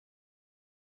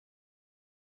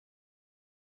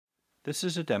This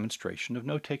is a demonstration of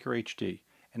Note-Taker HD,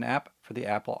 an app for the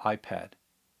Apple iPad.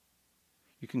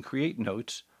 You can create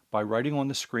notes by writing on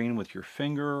the screen with your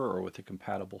finger or with a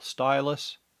compatible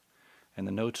stylus, and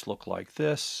the notes look like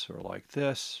this or like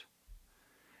this,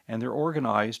 and they're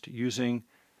organized using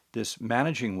this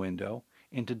managing window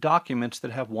into documents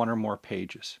that have one or more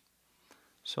pages.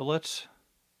 So let's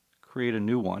create a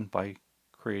new one by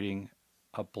creating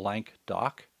a blank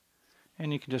doc,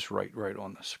 and you can just write right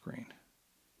on the screen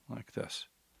like this.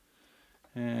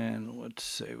 And let's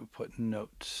say we put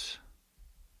notes.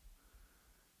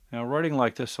 Now writing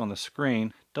like this on the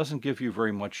screen doesn't give you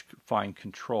very much fine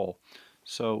control.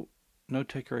 So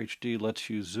Note-Taker HD lets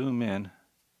you zoom in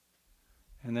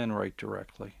and then write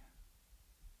directly.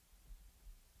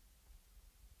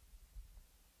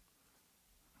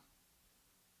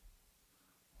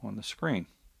 On the screen.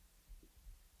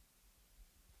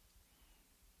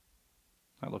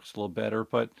 That looks a little better,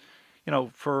 but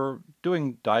for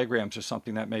doing diagrams or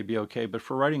something that may be okay, but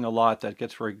for writing a lot that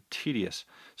gets very tedious.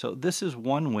 So this is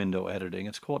one window editing.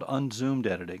 It's called unzoomed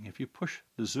editing. If you push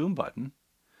the zoom button,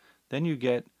 then you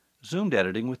get zoomed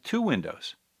editing with two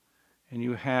windows. And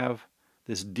you have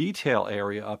this detail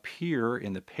area up here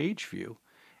in the page view,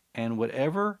 and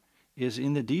whatever is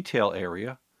in the detail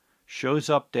area shows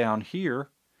up down here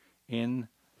in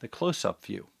the close-up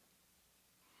view.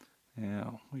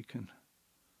 Now we can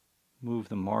move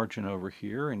the margin over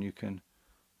here, and you can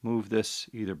move this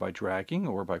either by dragging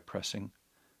or by pressing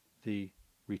the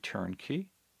return key.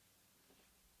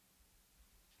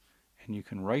 And you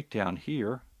can write down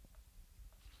here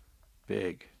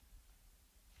big.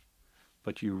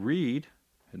 But you read,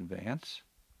 advance,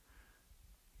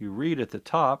 you read at the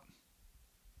top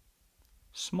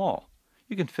small.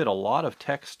 You can fit a lot of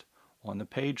text on the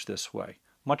page this way,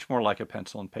 much more like a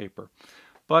pencil and paper.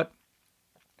 But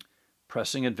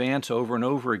pressing advance over and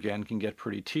over again can get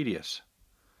pretty tedious.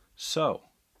 So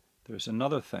there's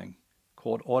another thing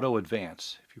called auto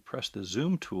advance. If you press the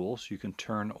zoom tools, you can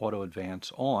turn auto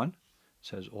advance on. It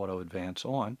says auto advance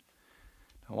on.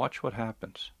 Now watch what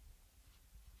happens.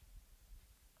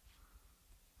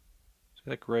 See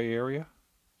that gray area?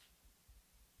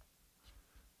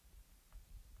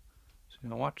 So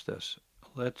now watch this.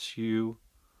 It lets you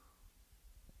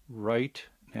write.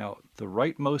 Now the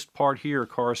rightmost part here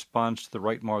corresponds to the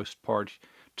rightmost part,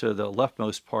 to the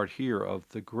leftmost part here of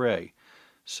the gray,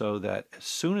 so that as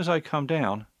soon as I come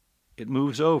down, it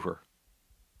moves over.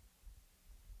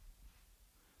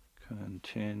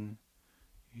 Continue.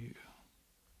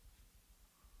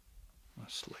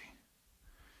 Honestly,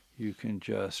 you can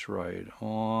just write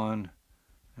on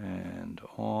and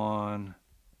on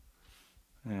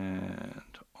and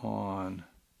on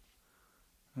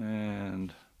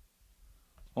and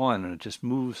on, and it just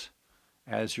moves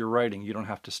as you're writing. You don't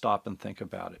have to stop and think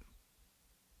about it.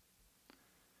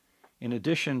 In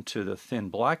addition to the thin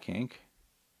black ink,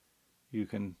 you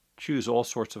can choose all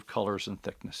sorts of colors and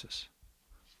thicknesses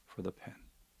for the pen.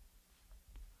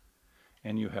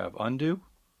 And you have undo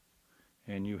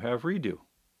and you have redo.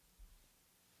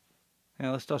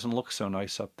 Now this doesn't look so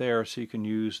nice up there, so you can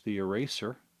use the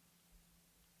eraser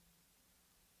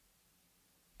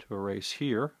to erase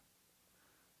here.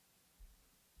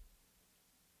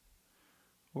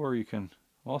 Or you can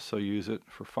also use it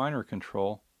for finer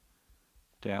control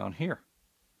down here.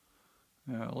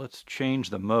 Now let's change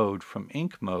the mode from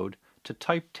ink mode to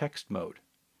type text mode.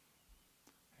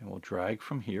 And we'll drag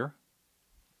from here.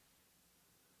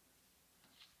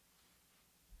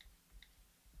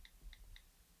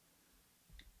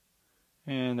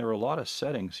 And there are a lot of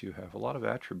settings you have, a lot of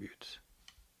attributes.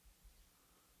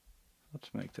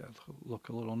 Let's make that look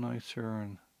a little nicer,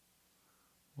 and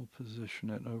we'll position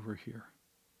it over here.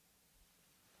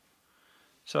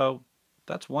 So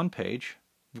that's one page.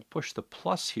 We'll push the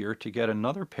plus here to get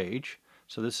another page.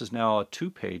 So this is now a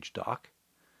two-page doc.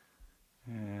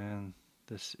 And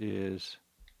this is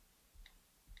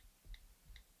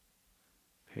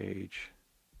page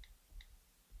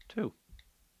 2.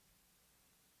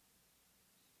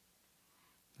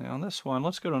 Now on this one,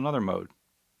 let's go to another mode.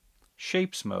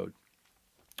 Shapes mode.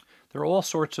 There are all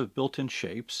sorts of built-in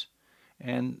shapes.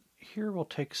 And here we'll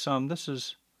take some. This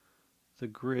is the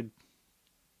grid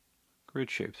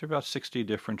shapes. There are about 60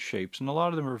 different shapes, and a lot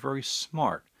of them are very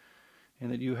smart in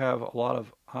that you have a lot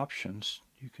of options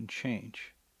you can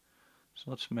change. So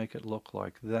let's make it look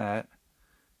like that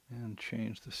and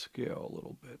change the scale a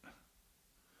little bit.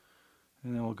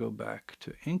 And then we'll go back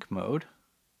to ink mode,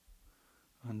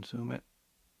 unzoom it,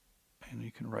 and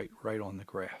you can write right on the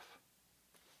graph.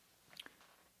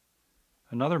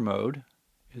 Another mode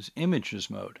is images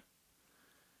mode.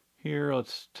 Here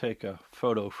let's take a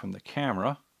photo from the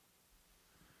camera.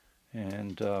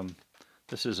 And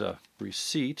this is a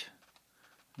receipt.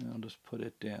 And I'll just put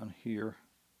it down here.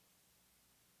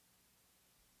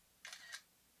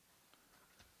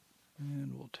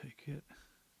 And we'll take it,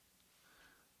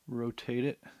 rotate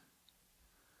it,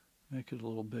 make it a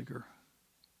little bigger.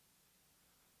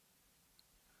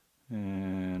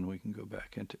 And we can go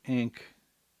back into ink.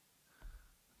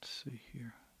 Let's see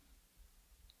here.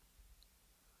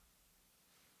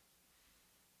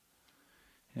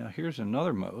 Now here's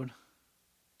another mode,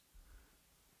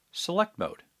 select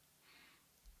mode.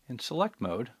 In select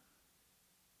mode,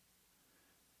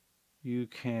 you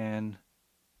can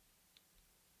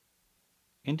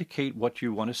indicate what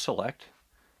you want to select,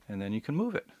 and then you can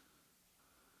move it.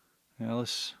 Now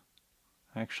this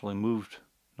actually moved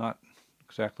not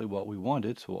exactly what we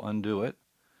wanted, so we'll undo it.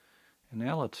 And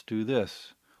now let's do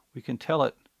this. We can tell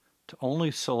it to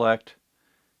only select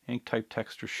ink type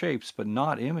text or shapes, but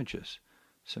not images.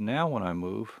 So now when I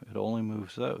move, it only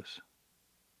moves those.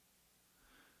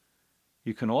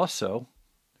 You can also,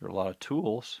 there are a lot of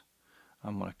tools.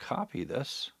 I'm going to copy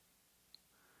this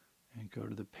and go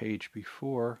to the page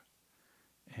before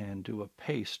and do a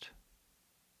paste.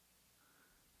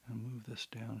 And move this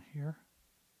down here.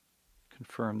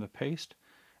 Confirm the paste.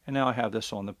 And now I have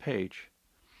this on the page.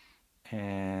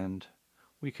 And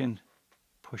we can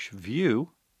push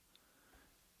view.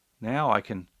 Now I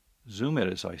can zoom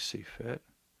it as I see fit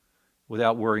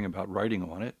without worrying about writing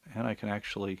on it. And I can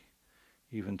actually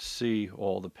even see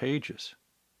all the pages.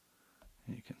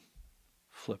 And you can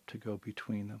flip to go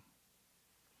between them.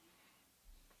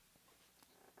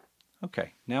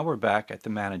 Okay, now we're back at the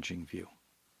managing view.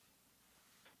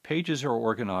 Pages are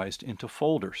organized into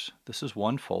folders. This is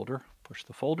one folder. Push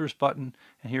the folders button,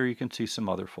 and here you can see some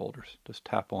other folders. Just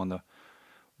tap on the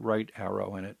right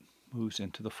arrow and it moves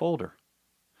into the folder.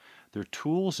 There are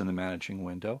tools in the managing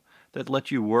window that let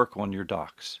you work on your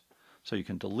docs. So you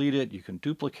can delete it, you can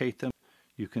duplicate them,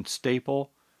 you can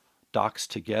staple docs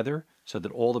together so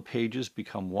that all the pages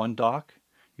become one doc.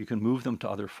 You can move them to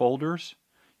other folders.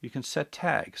 You can set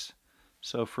tags.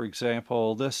 So for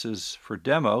example, this is for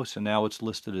demo, so now it's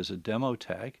listed as a demo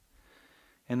tag.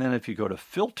 And then if you go to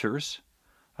filters,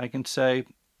 I can say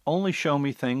only show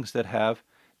me things that have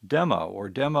demo or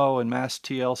demo and mass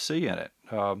TLC in it,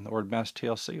 or mass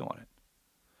TLC on it.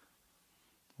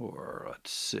 Or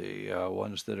let's see,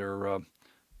 ones that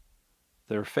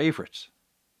are favorites.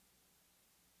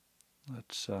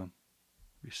 Let's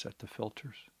reset the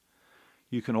filters.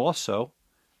 You can also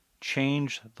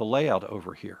change the layout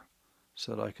over here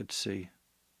so that I could see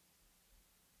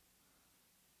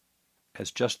as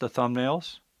just the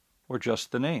thumbnails or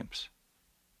just the names.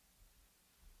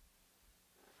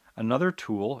 Another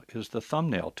tool is the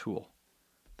thumbnail tool.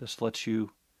 This lets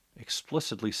you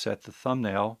explicitly set the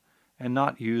thumbnail and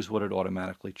not use what it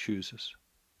automatically chooses.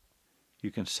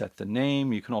 You can set the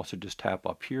name. You can also just tap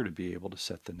up here to be able to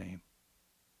set the name.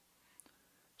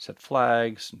 Set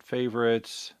flags and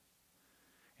favorites.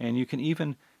 And you can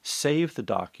even save the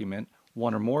document,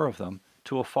 one or more of them,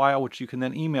 to a file which you can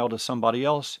then email to somebody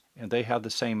else, and they have the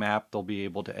same app. They'll be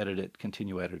able to edit it,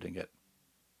 continue editing it.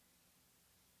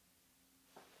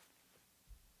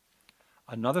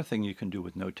 Another thing you can do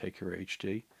with NoteTaker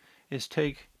HD is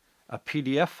take a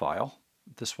PDF file.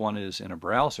 This one is in a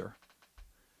browser.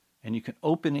 And you can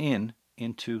open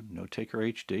into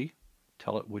NoteTaker HD,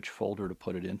 tell it which folder to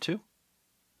put it into.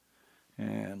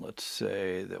 And let's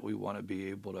say that we want to be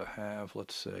able to have,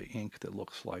 let's say, ink that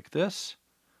looks like this.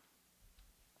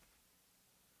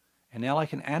 And now I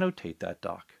can annotate that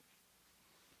doc.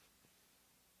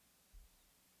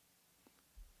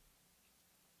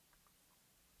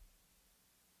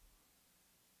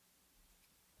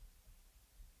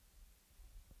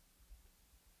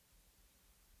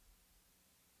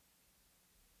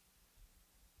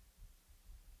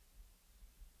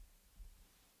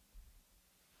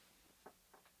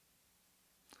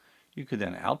 You could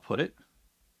then output it.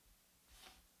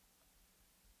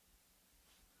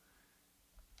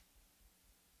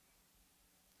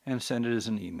 And send it as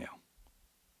an email.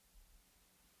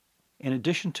 In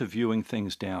addition to viewing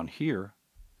things down here,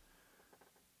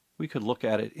 we could look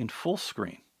at it in full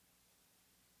screen.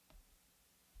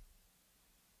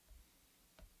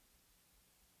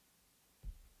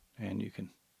 And you can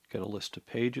get a list of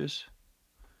pages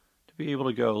to be able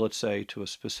to go, let's say, to a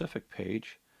specific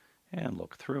page and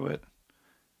look through it.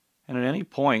 And at any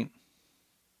point,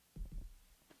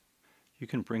 you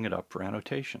can bring it up for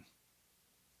annotation.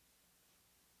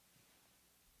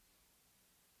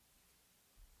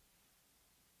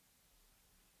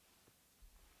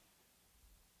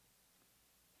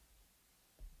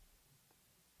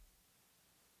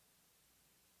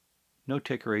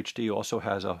 Note-Taker HD also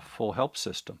has a full help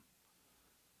system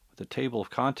with a table of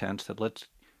contents that lets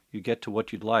you get to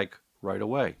what you'd like right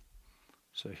away.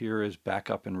 So here is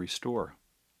backup and restore.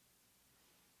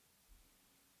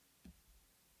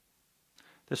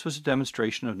 This was a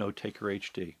demonstration of Note-Taker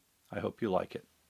HD. I hope you like it.